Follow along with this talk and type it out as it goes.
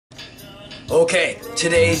Okay,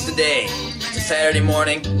 today's the day. It's a Saturday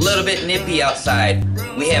morning, a little bit nippy outside.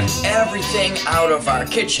 We have everything out of our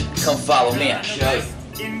kitchen. Come follow me, I'll show you.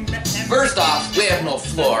 First off, we have no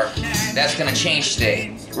floor. That's gonna change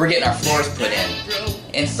today. We're getting our floors put in.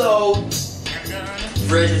 And so,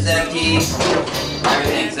 fridge is empty,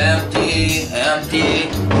 everything's empty.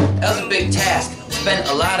 That was a big task. Spent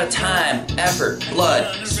a lot of time, effort,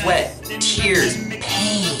 blood, sweat, tears,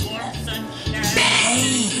 pain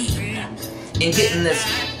in getting this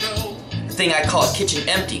thing I call a kitchen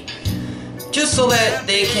empty. Just so that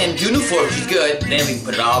they can do new floor, which is good, then we can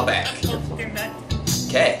put it all back.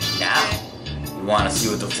 Okay, now, you wanna see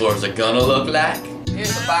what the floors are gonna look like?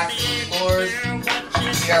 Here's a box of floors.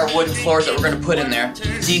 Here are wooden floors that we're gonna put in there,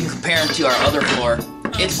 so you can compare them to our other floor.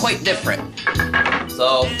 It's quite different.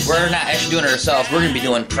 So, we're not actually doing it ourselves, we're gonna be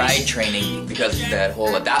doing pride training because of that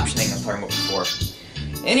whole adoption thing I was talking about before.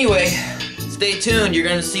 Anyway, stay tuned, you're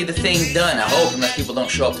gonna see the thing done, I hope, unless people don't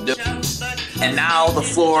show up to do it. And now the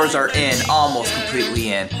floors are in, almost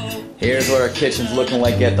completely in. Here's what our kitchen's looking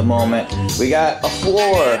like at the moment. We got a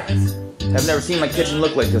floor. I've never seen my kitchen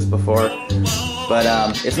look like this before. But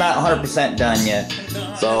it's not 100% done yet.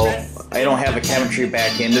 So I don't have a cabinetry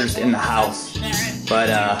back in, they're just in the house.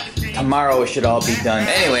 But tomorrow it should all be done.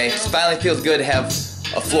 Anyway, it finally feels good to have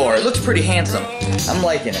a floor. It looks pretty handsome. I'm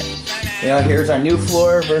liking it. You know, here's our new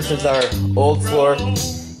floor versus our old floor.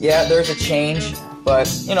 Yeah, there's a change, but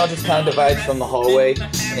you know, just kind of divides from the hallway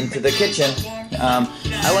into the kitchen.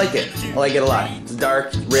 I like it. I like it a lot. It's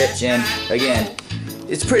dark, rich, and again,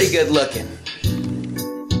 it's pretty good looking.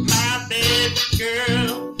 My baby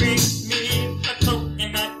girl.